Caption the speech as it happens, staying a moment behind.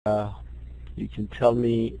you can tell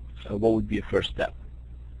me what would be a first step.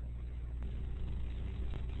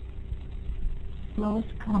 Lowest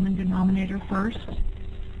common denominator first.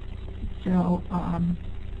 So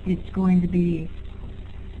it's going to be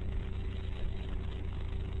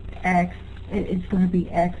x. It's going to be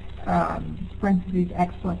x parentheses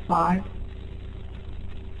x plus 5.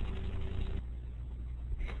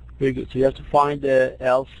 Very good. So you have to find the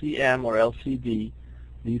LCM or LCD,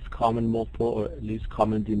 least common multiple or least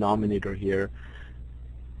common denominator here.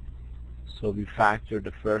 So we factor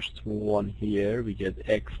the first one here. We get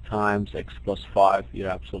x times x plus 5. You're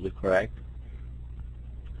absolutely correct.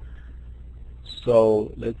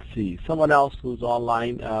 So let's see. Someone else who's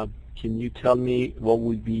online, can you tell me what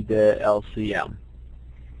would be the LCM?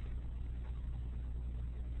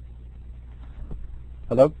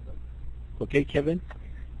 Hello? Okay, Kevin?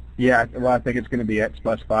 Yeah, well, I think it's going to be x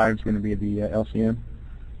plus 5 is going to be the LCM.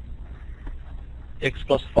 X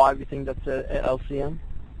plus 5, you think that's a LCM?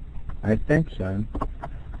 I think so.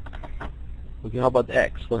 Okay, how about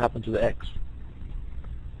x? What happened to the x?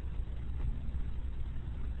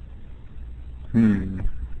 I'm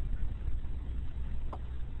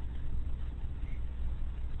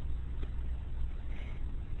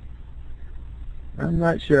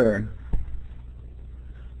not sure.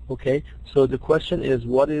 Okay, so the question is,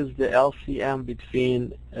 what is the LCM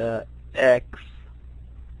between x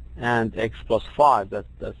and x plus 5? That's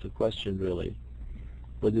the question, really.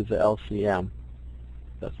 What is the LCM?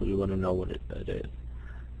 That's what we want to know what it is.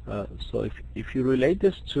 So if you relate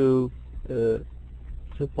this to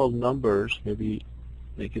simple numbers, maybe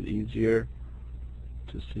make it easier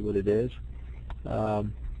to see what it is.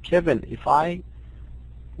 Kevin, if I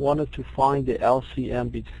wanted to find the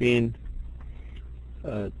LCM between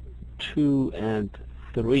 2 and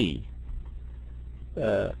 3,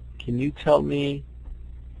 can you tell me,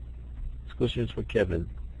 this question is for Kevin,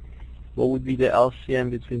 what would be the LCM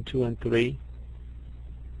between 2 and 3?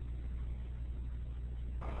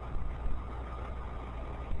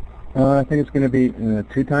 I think it's going to be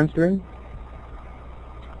 2 times 3.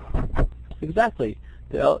 Exactly.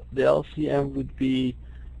 The LCM would be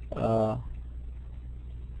 2.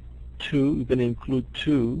 You're going to include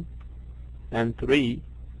 2 and 3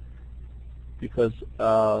 because,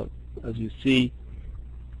 as you see,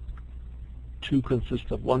 2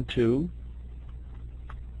 consists of 1, 2,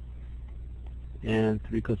 and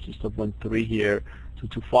 3 consists of 1, 3 here. So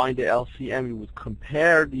to find the LCM, you would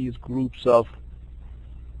compare these groups of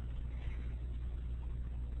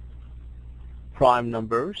prime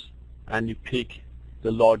numbers, and you pick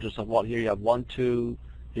the largest of all. Here you have 1, 2.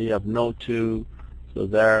 Here you have no 2. So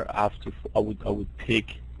there, I would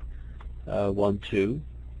pick 1, 2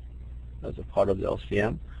 as a part of the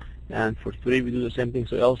LCM. And for 3, we do the same thing.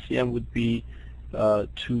 So LCM would be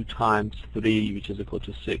 2 times 3, which is equal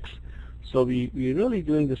to 6. So we're really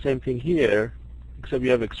doing the same thing here, except we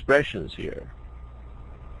have expressions here.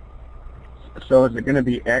 So is it going to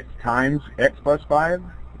be x times x plus 5?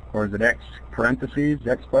 Or is it x parentheses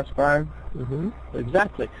x plus 5?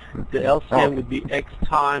 Exactly. The LCM would be x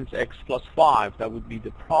times x plus 5. That would be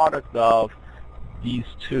the product of these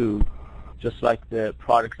two, just like the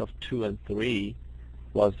product of 2 and 3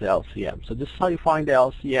 was the LCM. So this is how you find the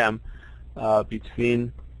LCM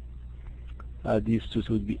between these two. So it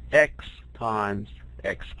would be x times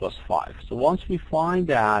x plus 5. So once we find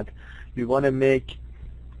that, we want to make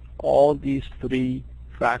all these 3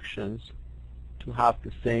 fractions to have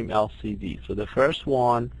the same LCD. So the first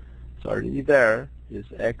one is already there, is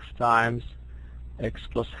x times x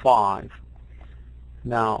plus 5.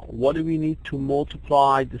 Now, what do we need to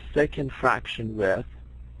multiply the second fraction with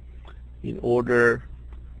in order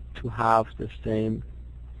to have the same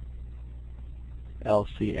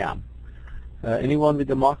LCM? Anyone with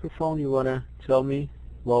the microphone, you want to tell me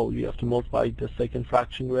what you have to multiply the second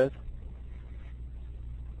fraction with?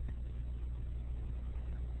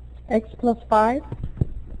 X plus 5.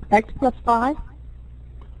 X plus 5.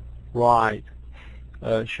 Right.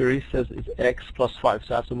 Cherie says it's x plus 5.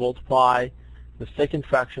 So I have to multiply the second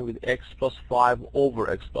fraction with x plus 5 over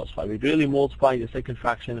x plus 5. We're really multiplying the second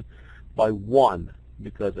fraction by 1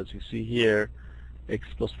 because, as you see here, x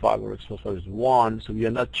plus 5 over x plus 5 is 1. So we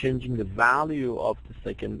are not changing the value of the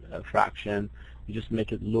second fraction. We just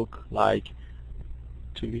make it look like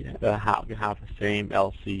we have the same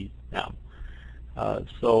LCM.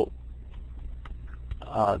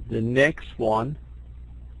 The next one,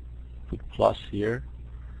 put plus here.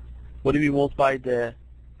 What do we multiply the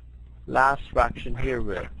last fraction here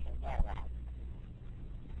with?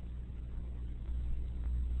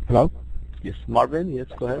 Hello? Yes, Marvin, yes,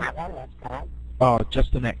 go ahead.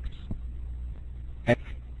 Just an x.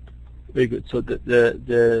 Very good. So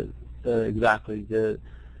exactly, the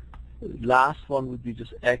last one would be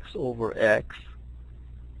just x over x.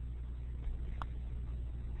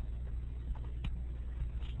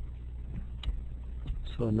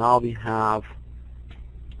 So now we have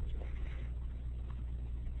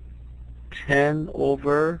 10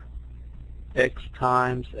 over x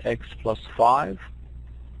times x plus 5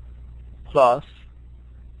 plus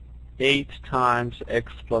 8 times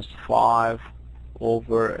x plus 5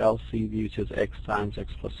 over LCV, which is x times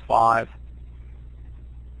x plus 5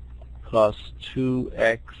 plus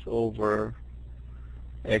 2x over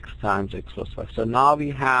x times x plus 5. So now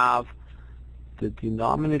we have the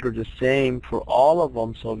denominator the same for all of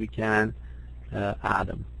them, so we can add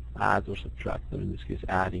them, add or subtract them, in this case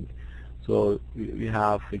adding. So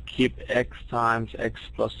we keep x times x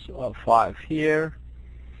plus 5 here,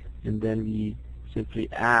 and then we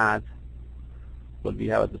simply add what we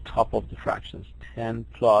have at the top of the fractions, 10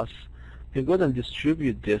 plus, we can go ahead and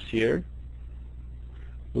distribute this here,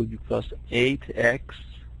 will be plus 8x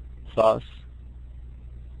plus,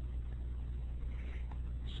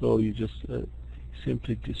 so you just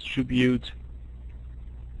simply distribute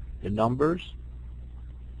the numbers,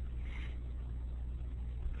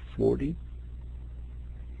 40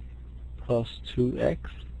 plus 2x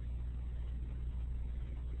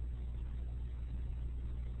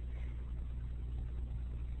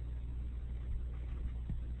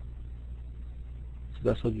so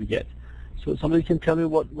that's what you get. So somebody can tell me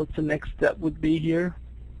what's the next step would be here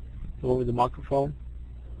over the microphone?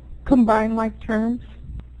 Combine like terms.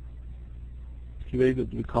 Okay, very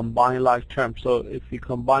good. We combine like terms. So if we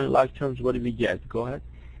combine like terms, what do we get? Go ahead.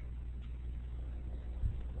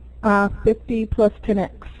 50 plus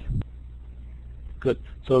 10x. Good.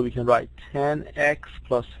 So we can write 10x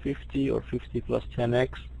plus 50 or 50 plus 10x.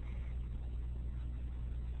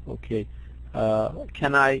 Okay.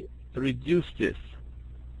 Can I reduce this?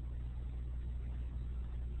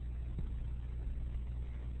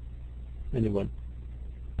 Anyone?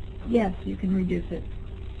 Yes, you can reduce it.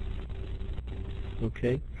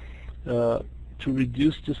 Okay. To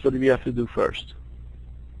reduce this, what do we have to do first?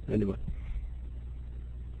 Anyone?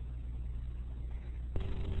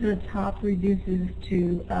 The top reduces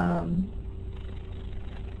to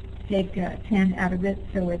take 10 out of it,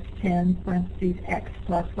 so it's 10 parentheses x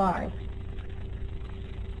plus 5.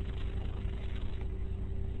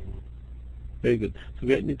 Very good. So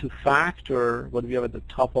we need to factor what we have at the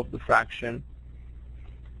top of the fraction.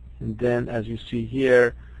 And then, as you see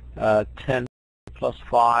here, 10 plus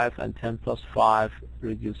 5 and 10 plus 5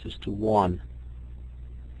 reduces to 1.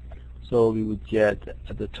 So we would get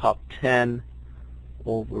at the top 10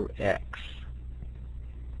 over x.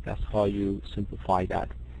 That's how you simplify that.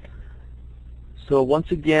 So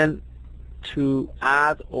once again, to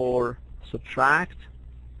add or subtract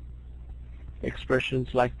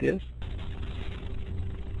expressions like this.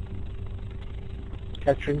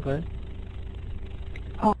 Catherine, go ahead.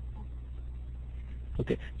 Oh.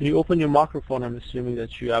 Okay. When you open your microphone, I'm assuming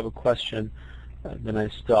that you have a question. Then I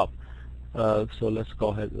stop. So let's go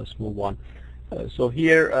ahead. Let's move on. So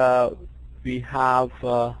here we have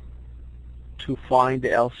to find the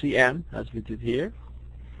LCM, as we did here.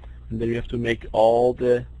 And then you have to make all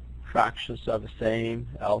the fractions have the same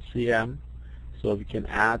LCM. So we can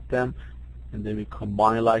add them. And then we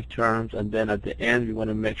combine like terms. And then at the end, we want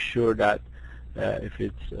to make sure that if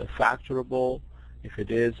it's factorable, if it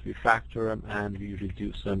is, we factor them and we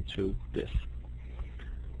reduce them to this.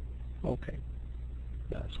 Okay,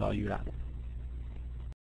 that's how you have it.